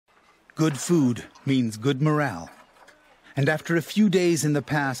Good food means good morale. And after a few days in the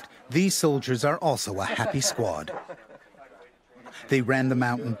past, these soldiers are also a happy squad. They ran the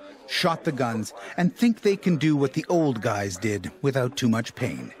mountain, shot the guns, and think they can do what the old guys did without too much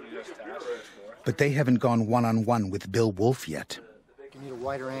pain. But they haven't gone one-on-one with Bill Wolfe yet. You need a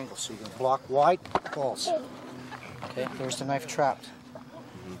wider angle so you can block wide, false. Okay, there's the knife trapped.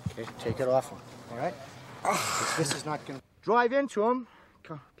 Okay, take it off him, all right? This is not going to... Drive into him.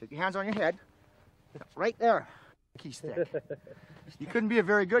 Get your hands on your head. Right there. Key stick. You couldn't be a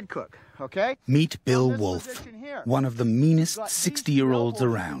very good cook, okay? Meet Bill Wolfe, one of the meanest 60-year-olds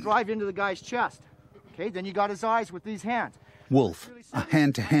around. Drive into the guy's chest. Okay, then you got his eyes with these hands. Wolfe, a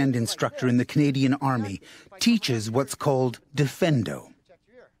hand-to-hand instructor in the Canadian Army, teaches what's called defendo,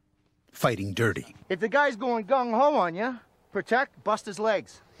 fighting dirty. If the guy's going gung-ho on you, protect, bust his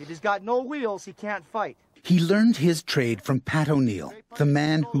legs. If he's got no wheels, he can't fight. He learned his trade from Pat O'Neill, the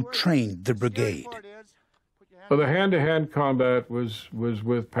man who trained the brigade. Well, the hand-to-hand combat was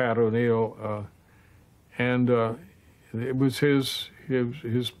with Pat O'Neill, and it was his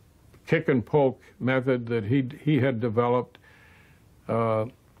kick and poke method that he had developed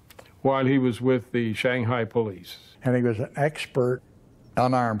while he was with the Shanghai police. And he was an expert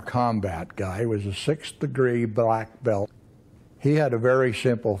unarmed combat guy. He was a 6th degree black belt. He had a very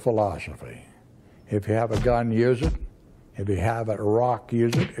simple philosophy. If you have a gun, use it. If you have a rock,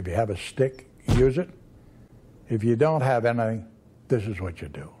 use it. If you have a stick, use it. If you don't have anything, this is what you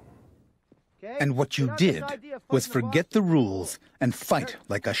do. And what you did was forget the rules and fight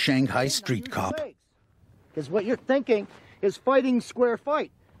like a Shanghai street cop. Because what you're thinking is fighting square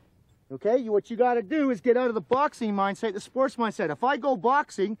fight. Okay, what you got to do is get out of the boxing mindset, the sports mindset. If I go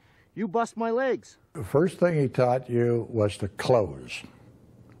boxing, you bust my legs. The first thing he taught you was to close,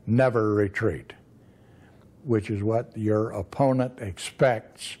 never retreat, which is what your opponent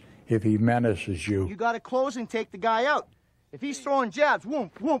expects if he menaces you. You got to close and take the guy out. If he's throwing jabs,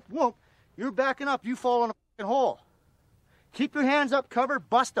 whoomp, whoomp, whoomp, you're backing up, you fall in a fucking hole. Keep your hands up, cover,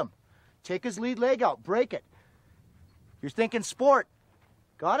 bust him. Take his lead leg out, break it. You're thinking sport.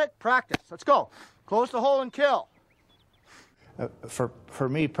 Got it? Practice. Let's go. Close the hole and kill. For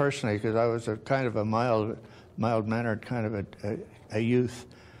me personally, because I was a kind of a mild-mannered kind of a youth,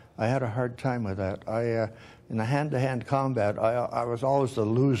 I had a hard time with that. In the hand-to-hand combat, I was always the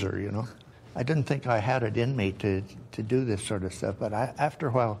loser, you know. I didn't think I had it in me to do this sort of stuff, but after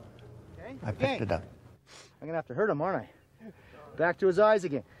a while, I picked it up. I'm going to have to hurt him, aren't I? Back to his eyes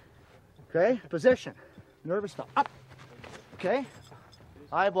again. Okay, position. Nervous stuff. Up. Okay,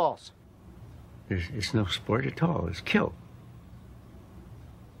 eyeballs. It's no sport at all. It's kill.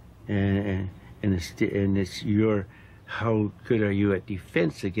 And it's your, how good are you at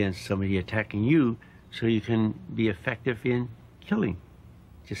defense against somebody attacking you so you can be effective in killing.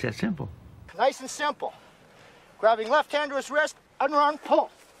 Just that simple. Nice and simple. Grabbing left hand to his wrist, underarm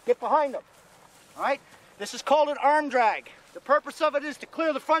pull. Get behind him. All right? This is called an arm drag. The purpose of it is to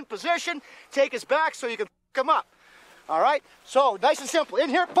clear the front position, take his back so you can pick him up. All right? So, nice and simple. In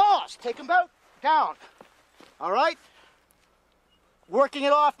here, pause. Take him out, down. All right? Working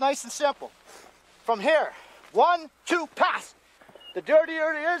it off nice and simple. From here, 1, 2, pass. The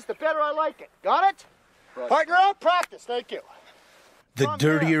dirtier it is, the better I like it. Got it? Right. Partner up, practice. Thank you. The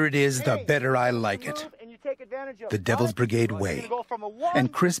dirtier it is, the better I like it. The Devil's Brigade way.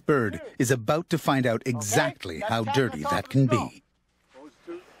 And Chris Bird is about to find out exactly how dirty that can be.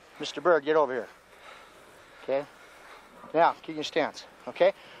 Mr. Bird, get over here. Okay? Now, keep your stance.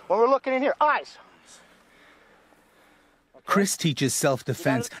 Okay? When we're looking in here, eyes. Chris teaches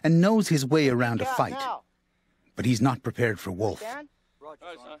self-defense and knows his way around a fight. But he's not prepared for Wolfe.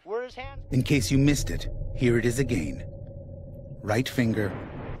 In case you missed it, here it is again. Right finger,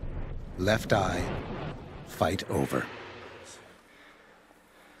 left eye, fight over.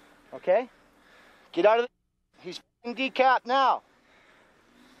 Okay? Get out of the... He's decapped now.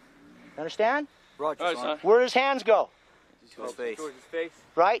 Understand? Roger, where does his hands go? Towards his face.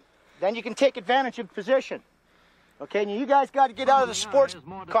 Right? Then you can take advantage of position. Okay, now you guys got to get out of the sports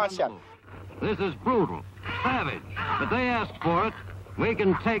concept. This is brutal, savage, but they asked for it. We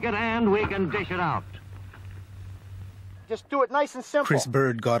can take it and we can dish it out. Just do it nice and simple. Chris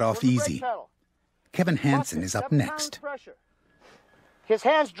Bird got off easy. Kevin Hansen is up next. His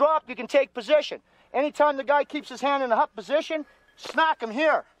hands drop, you can take position. Anytime the guy keeps his hand in a up position, smack him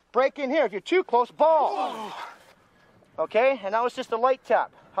here. Break in here. If you're too close, ball. Okay, and that was just a light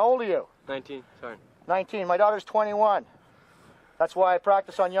tap. How old are you? 19, sorry. 19. My daughter's 21. That's why I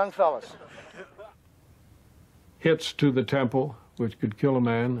practice on young fellas. Hits to the temple, which could kill a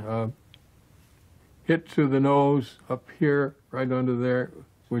man. Hit to the nose, up here, right under there,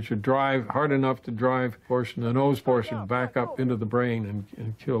 which would drive hard enough to drive the nose portion back up into the brain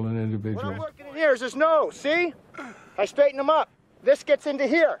and kill an individual. What I'm working in here is his nose, see? I straighten him up. This gets into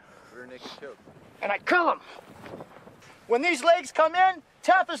here. And I kill him. When these legs come in,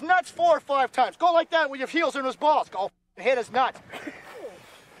 tap his nuts 4 or 5 times. Go like that with your heels in his balls. Go hit his nuts.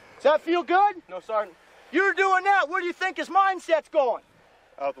 Does that feel good? No, Sergeant. You're doing that. Where do you think his mindset's going?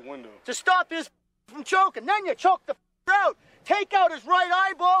 Out the window. To stop his from choking. Then you choke the out. Take out his right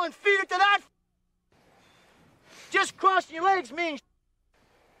eyeball and feed it to that. Just crossing your legs means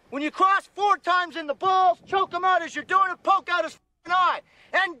when you cross 4 times in the balls, choke him out as you're doing it, poke out his eye.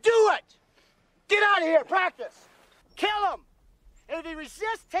 And do it. Get out of here. Practice. Kill him. And if he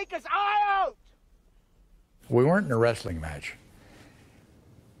resists, take his eye out. We weren't in a wrestling match.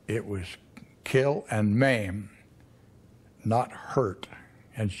 It was kill and maim, not hurt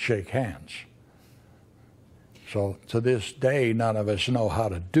and shake hands. So to this day, none of us know how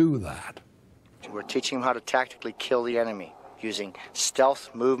to do that. We're teaching him how to tactically kill the enemy using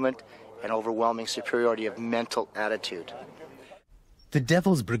stealth, movement, and overwhelming superiority of mental attitude. The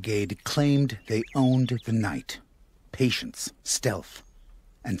Devil's Brigade claimed they owned the night. Patience, stealth,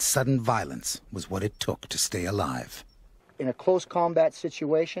 and sudden violence was what it took to stay alive. In a close combat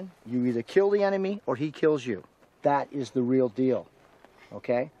situation, you either kill the enemy or he kills you. That is the real deal,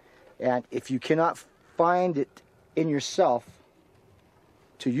 okay? And if you cannot find it in yourself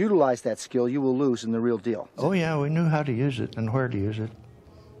to utilize that skill, you will lose in the real deal. Oh yeah, we knew how to use it and where to use it.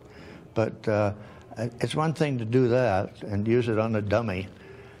 But it's one thing to do that and use it on a dummy,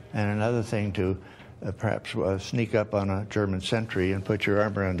 and another thing to perhaps sneak up on a German sentry and put your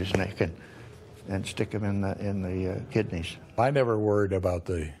arm around his neck and stick him in the kidneys. I never worried about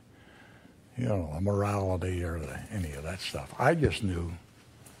the morality or any of that stuff. I just knew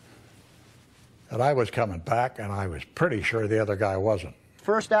that I was coming back, and I was pretty sure the other guy wasn't.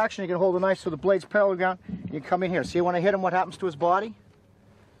 First action, you can hold the knife so the blade's parallel to the ground. You come in here. See when I hit him, what happens to his body?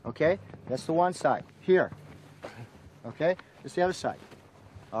 Okay, that's the one side. Here. Okay, that's the other side.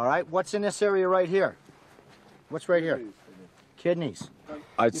 All right, what's in this area right here? What's right here? Kidneys.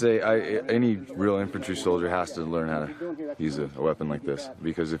 I'd say any real infantry soldier has to learn how to use a weapon like this,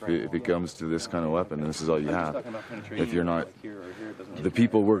 because if it comes to this kind of weapon, and this is all you have, if you're not, the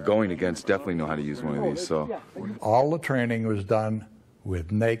people we're going against definitely know how to use one of these. So all the training was done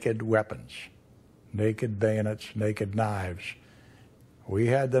with naked weapons, naked bayonets, naked knives. We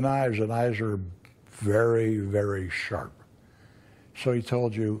had the knives. The knives were very, very sharp. So he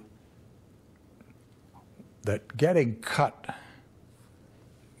told you that getting cut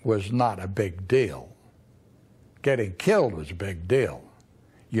was not a big deal. Getting killed was a big deal.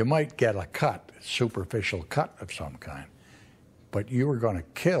 You might get a cut, a superficial cut of some kind, but you were going to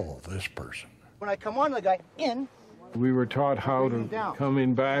kill this person. When I come on the guy in, we were taught how to come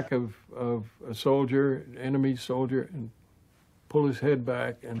in back of a soldier, enemy soldier, and pull his head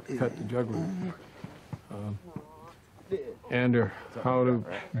back and cut the jugular. And how to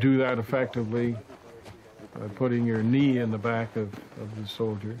do that effectively, putting your knee in the back of the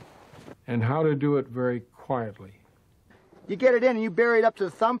soldier, and how to do it very quietly. You get it in and you bury it up to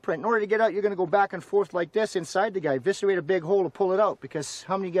the thumbprint. In order to get out, you're going to go back and forth like this inside the guy, eviscerate a big hole to pull it out, because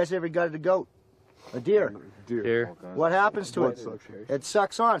how many of you guys ever got a goat? A deer? Deer. What happens to it? It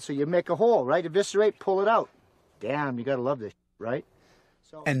sucks on, so you make a hole, right? Eviscerate, pull it out. Damn, you got to love this, right?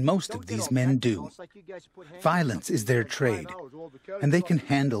 And most of these men do. Violence is their trade, and they can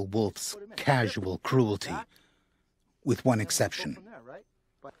handle Wolfe's casual cruelty, with one exception.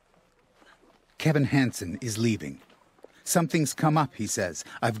 Kevin Hansen is leaving. Something's come up, he says.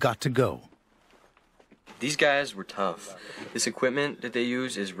 I've got to go. These guys were tough. This equipment that they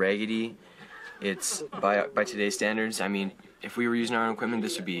use is raggedy. It's, by today's standards, I mean, if we were using our own equipment,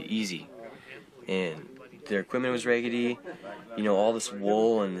 this would be easy. And their equipment was raggedy, you know, all this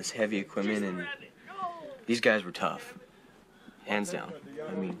wool and this heavy equipment, and these guys were tough, hands down.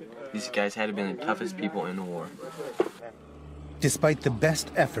 I mean, these guys had to be the toughest people in the war. Despite the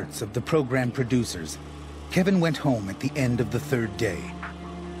best efforts of the program producers, Kevin went home at the end of the 3rd day.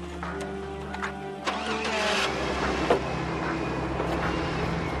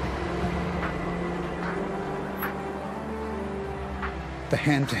 The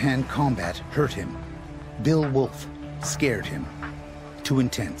hand-to-hand combat hurt him. Bill Wolfe scared him. Too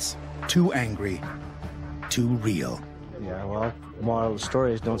intense, too angry, too real. Yeah, well, moral of the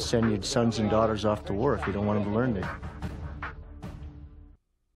story is don't send your sons and daughters off to war if you don't want them to learn to.